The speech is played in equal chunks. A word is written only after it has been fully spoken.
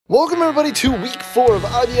Welcome everybody to week 4 of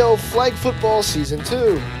IBL Flag Football Season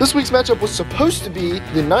 2. This week's matchup was supposed to be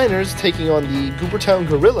the Niners taking on the Goobertown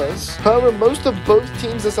Gorillas. However, most of both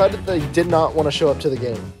teams decided they did not want to show up to the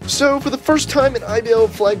game. So for the first time in IBL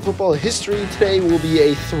Flag Football history, today will be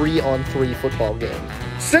a 3-on-3 football game.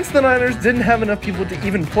 Since the Niners didn't have enough people to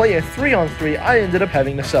even play a 3-on-3, I ended up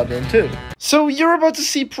having to sub in too. So you're about to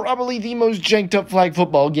see probably the most janked up flag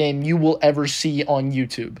football game you will ever see on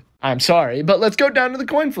YouTube. I'm sorry, but let's go down to the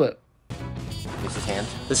coin flip. This is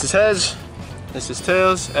hands. This is heads. This is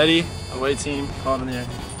tails. Eddie, away team, call it in the air.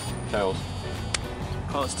 Tails.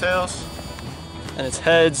 Call us tails. And it's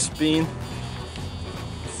heads, Bean.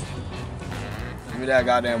 Give me that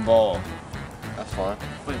goddamn ball. That's fine.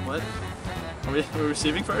 Wait, what? Are we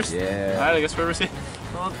receiving first? Yeah. Alright, I guess we're receiving.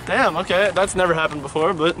 Well, damn, okay. That's never happened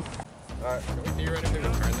before, but. Alright, are you ready to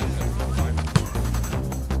return this?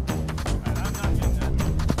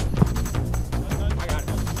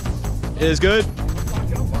 It is good.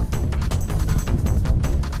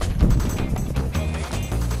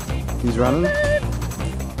 He's running.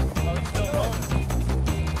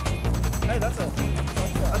 Hey, that's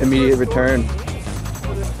Immediate return.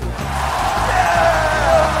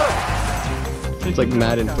 It's like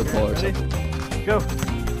Madden football or something. Go.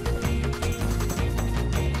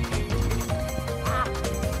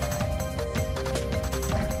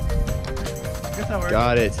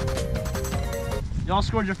 Got it. Y'all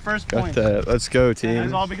scored your first Got point. that. Let's go, And team.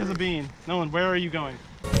 it's all because of Bean. Nolan, where are you going?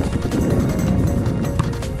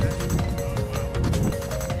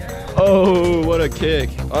 Oh, what a kick.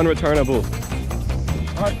 Unreturnable.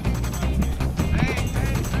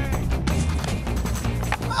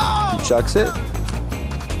 He chucks it.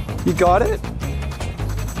 He got it.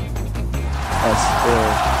 That's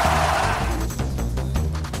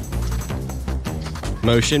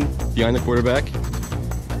Motion behind the quarterback.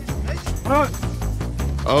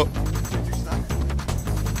 Oh.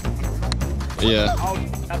 Yeah. Oh,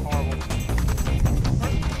 that's horrible.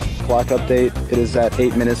 clock update. It is at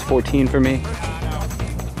 8 minutes 14 for me.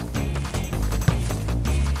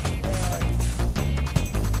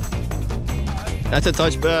 That's a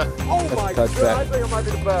touchback. Oh my God, I think I might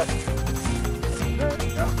be the best.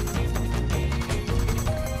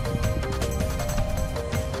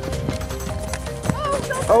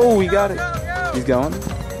 Oh, he got it. He's going.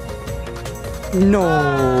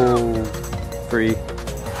 No. Free.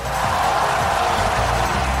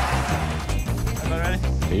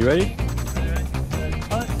 Are you ready?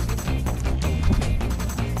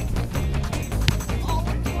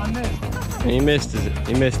 He missed it.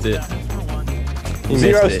 He missed it. He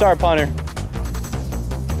Zero missed it. star punter.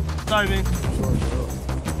 Sorry, Bean.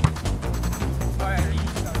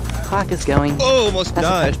 Clock is going. Oh, almost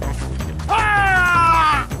died.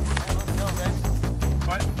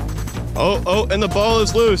 Oh, and the ball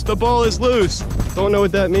is loose. The ball is loose. Don't know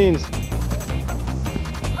what that means.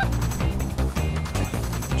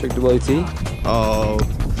 Check to Willie T. Oh,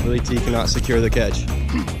 Willie T cannot secure the catch.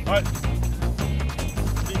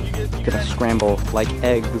 Gonna scramble like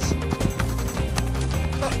eggs.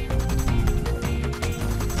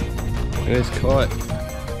 And it's caught.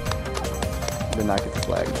 Did not get the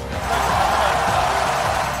flag.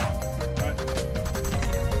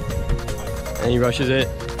 And he rushes it.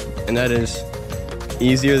 And that is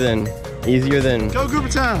easier than Go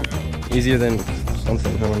Goobertown! easier than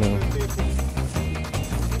something. I don't know.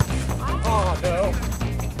 Oh, no.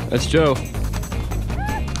 That's Joe.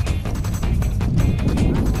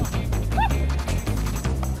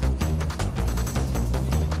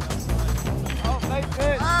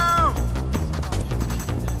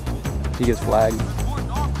 He gets flagged.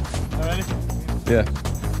 Ready? Yeah.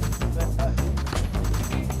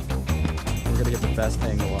 We're gonna get the best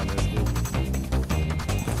angle on this, dude.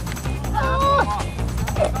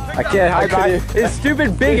 I can't. His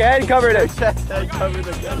stupid big head covered it.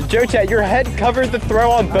 Joe Chat, your head covered the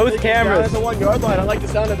throw on both cameras. That's the 1 yard line. I like the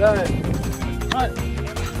sound of that.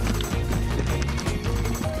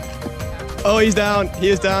 Oh, he's down. He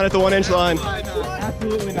is down at the 1 inch line.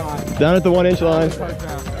 Absolutely not. Down at the 1 inch line.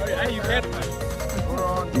 Hey, you can't.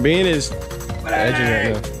 Bean is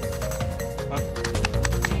edging right now.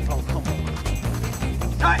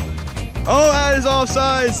 Oh, that is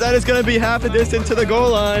offsides. That is going to be half the distance to the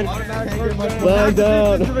goal line. Flag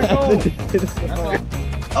down.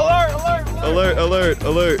 Alert.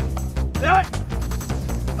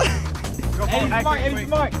 Eddie's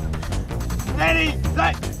mark. Eddie,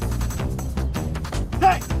 Zach.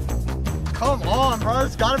 Come on, bro.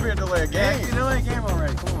 It's gotta be a delay of game. You delay a game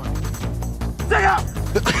already. Come on. Zach out.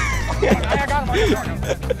 I got him.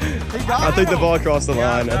 I think the ball crossed the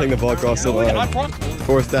line. I think the ball crossed the line.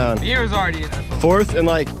 4th down. He was already in that. 4th and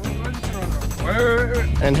like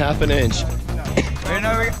and half an inch.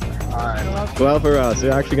 Well, for us,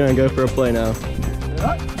 we're actually gonna go for a play now.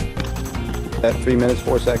 At 3 minutes,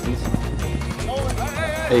 4 seconds.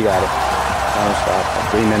 Hey, you got it. Time stop.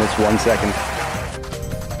 At 3 minutes, 1 second.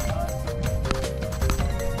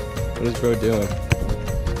 What is bro doing?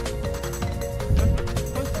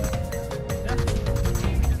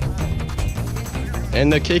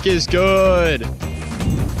 And the kick is good.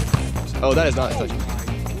 Oh, that is not a touch.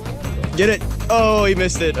 Get it. Oh, he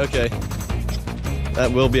missed it. Okay.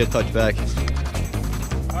 That will be a touchback.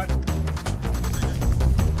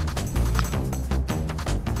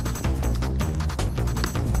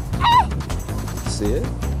 See it?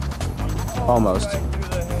 Almost.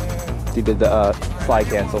 He did the fly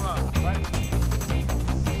cancel.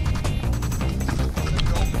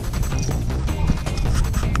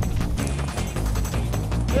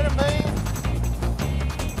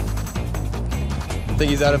 I think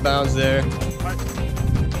he's out of bounds there.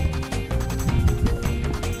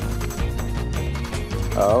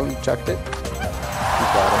 Oh, he chucked it. He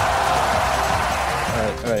got it.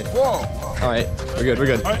 All right. Whoa. All right, we're good. We're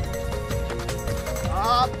good.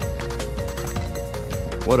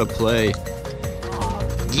 What a play!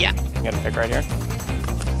 Yeah. You got a pick right here.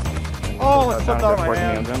 Oh, it's slipped out of my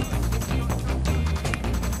hand.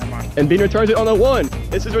 And Bean returns it on the 1.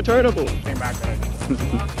 This is returnable. Came back to it.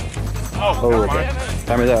 Oh, okay.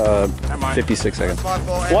 Timer's at 56 seconds.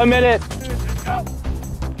 1 minute.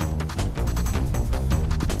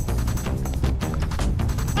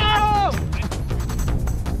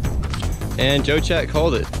 And Joe Chat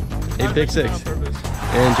called it. A pick 6.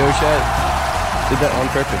 And Joe Chat did that on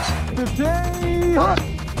purpose.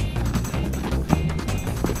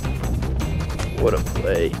 What a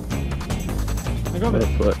play. What a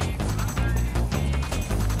put.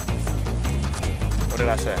 What did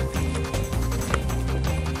I say?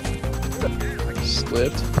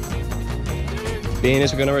 Slipped. Bean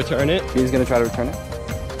is going to return it. He's going to try to return it.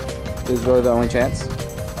 This is really the only chance.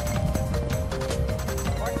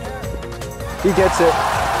 He gets it.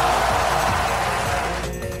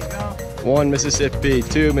 1 Mississippi,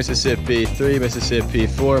 2 Mississippi, 3 Mississippi,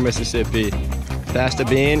 4 Mississippi. Pass to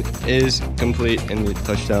Bean is complete and the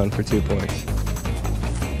touchdown for 2 points.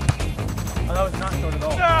 Oh, that was not short at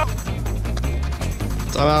all.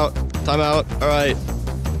 Timeout. Timeout. All right.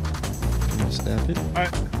 Snap it. All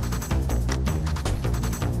right.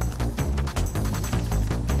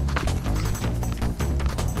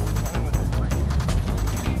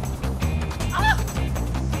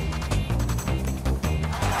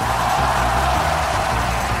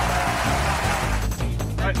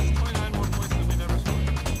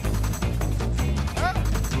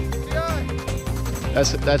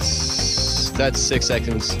 That's 6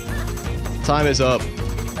 seconds. Time is up.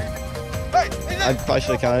 I probably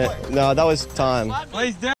should have counted it. No, that was time.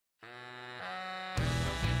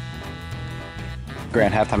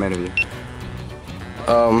 Grant, halftime interview.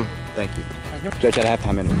 Thank you. Judge at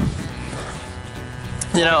halftime interview.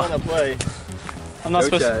 You know, I'm not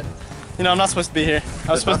supposed to. You know, I'm not supposed to be here.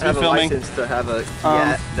 I was supposed to be filming. To have a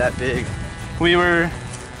that big. We were.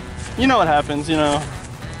 You know what happens. You know,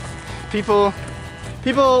 people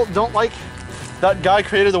don't like that God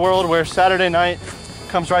created the world where Saturday night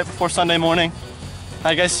comes right before Sunday morning.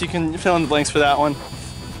 I guess you can fill in the blanks for that one.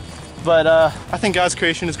 But I think God's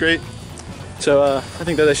creation is great. So I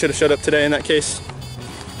think that I should have showed up today in that case.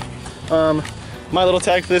 My little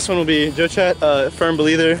tag for this one will be Joe Chat, firm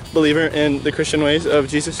believer in the Christian ways of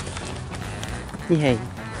Jesus. Yay.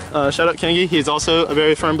 Shout out Kengi, he's also a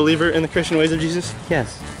very firm believer in the Christian ways of Jesus.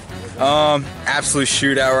 Yes. Absolute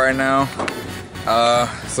shootout right now.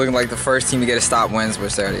 It's looking like the first team to get a stop wins,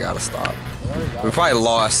 but they already got a stop. We probably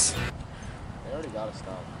lost. They already got a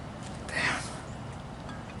stop. Damn.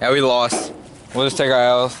 Yeah, we lost. We'll just take our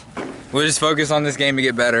L's. We'll just focus on this game to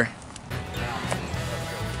get better.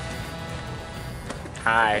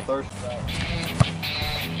 Hi. Oh,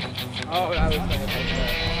 that was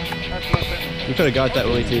You could have got that,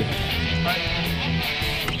 Willie T.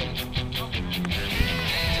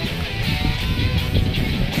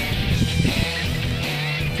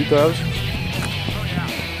 Two throws.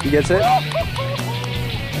 He gets it.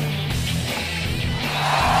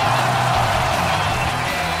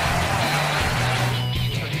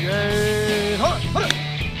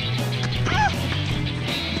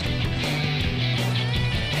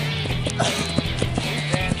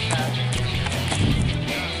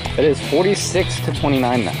 It is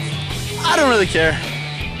 46-29 now. I don't really care.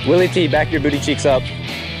 Willie T, back your booty cheeks up.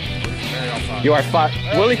 You are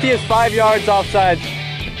 5. Willie T is 5 yards offside.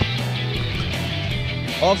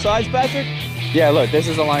 Offsides, Patrick? Yeah, look, this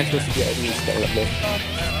is the line supposed to be. You just get it up there.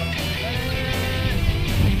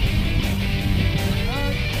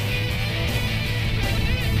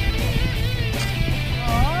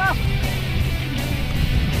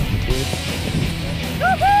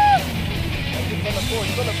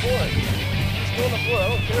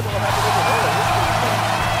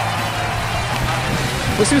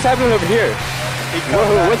 Let's see what's happening over here.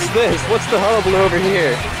 Whoa, what's this? What's the hullabaloo over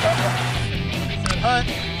here?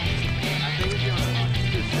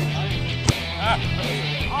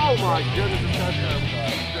 Oh my goodness, it's touchdown.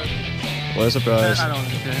 What a surprise. I don't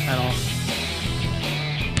understand at all.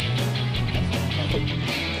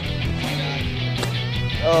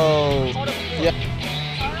 Oh, yeah.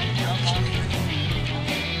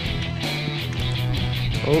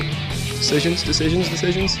 Oh, decisions. He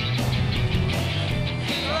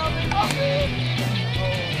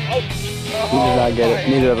did not get it.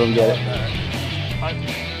 Neither of them get it.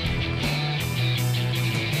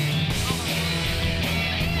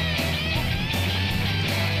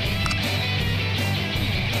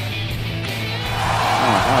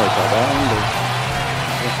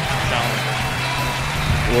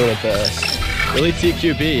 What a pass. Really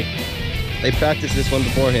TQB. They practiced this one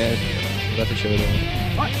beforehand. About to show them.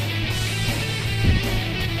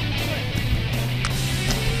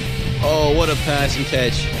 Oh, what a pass and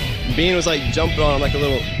catch. Bean was like jumping on him like a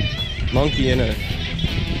little monkey in a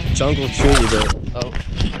jungle tree. But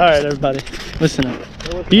All right, everybody, listen up.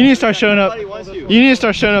 You need to start showing up. You need to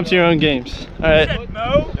start showing up to your own games. All right.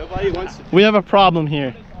 No. nobody wants to. We have a problem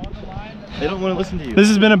here. They don't want to listen to you. This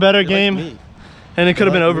has been a better They're game, like me. and it could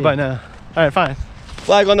have been like over me. by now. All right, fine.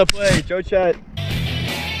 Flag on the play. Joe Chat.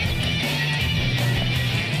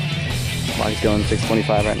 Clock's going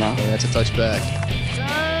 6:25 right now. That's a touchback.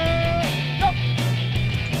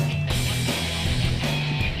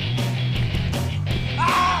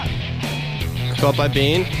 Caught by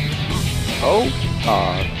Bean. Oh.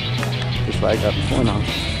 This flag got going on.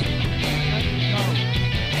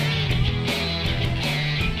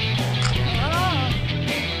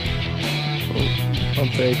 Oh,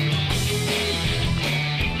 pump fake.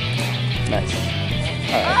 Nice.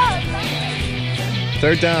 All right.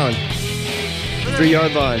 Third down.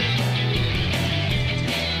 3-yard line.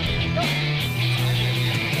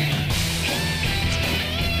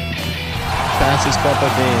 Pass is caught by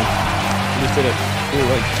Bean. He just did it. Ooh,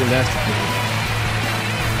 like gymnastics.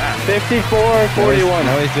 54-41.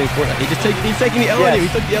 Now he's doing 4. He's taking the L on you. He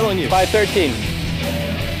took the L on you. 5-13.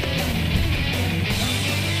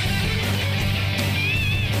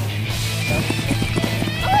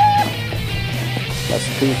 That's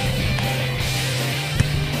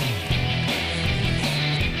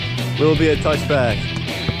 2. Will be a touchback.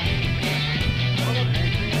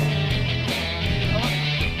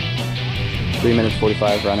 Three minutes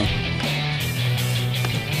 45 running.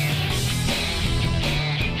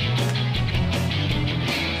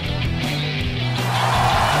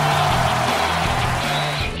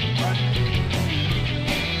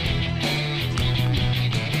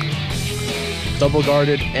 Double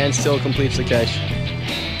guarded and still completes the catch.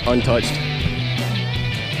 Untouched.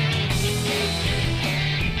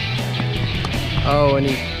 Oh, and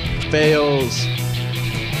he fails.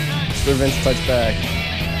 Prevents touchback.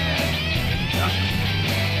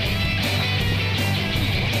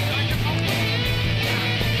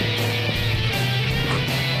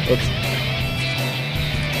 Oops.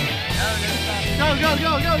 Go.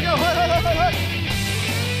 Hut.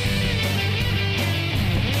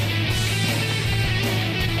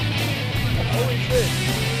 Holy shit.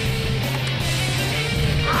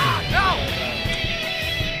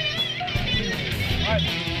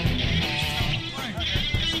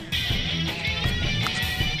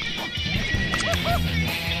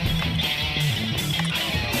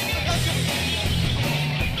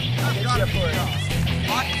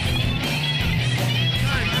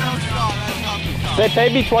 They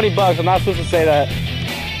paid me $20. I'm not supposed to say that.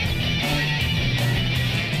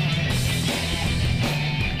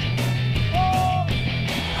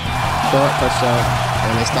 Short touchdown,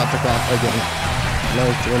 and they stopped the clock again. Now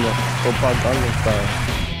it's doing the full park Garden style.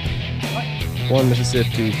 1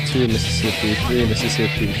 Mississippi, 2 Mississippi, 3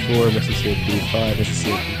 Mississippi, 4 Mississippi, 5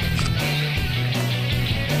 Mississippi.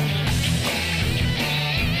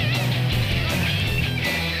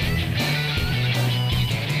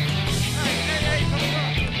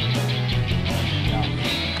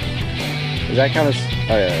 Does that count as?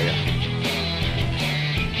 Oh yeah, there you go.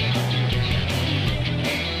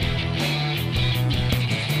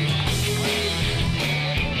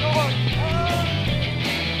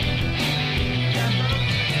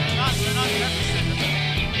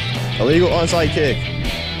 Illegal onside kick.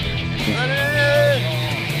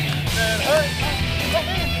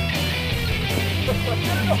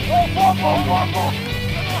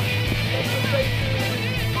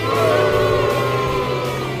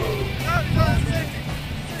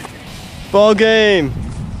 Ball game.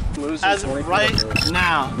 As of right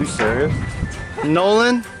now, You serious?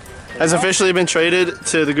 Nolan has officially been traded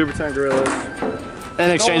to the Goobertown Gorillas in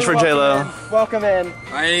exchange for J-Lo. Welcome in.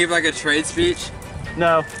 I need like a trade speech.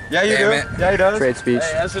 No. Yeah, you Damn do. it. Yeah, he does. Trade speech.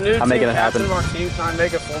 Hey, as the new I'm making it happen. captain of our team, can I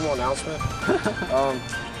make a formal announcement?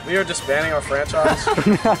 We are disbanding our franchise.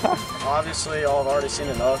 Obviously, y'all have already seen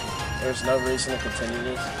enough. There's no reason to continue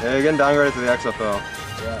this. Yeah, you're getting downgraded to the XFL.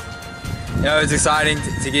 Yeah. You know, it's exciting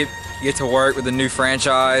to get to work with a new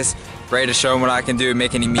franchise, ready to show them what I can do and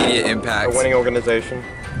make an immediate impact. A winning organization.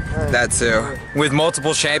 That too. With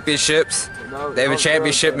multiple championships, they have a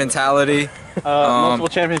championship mentality. Multiple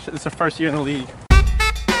championships. It's their first year in the league.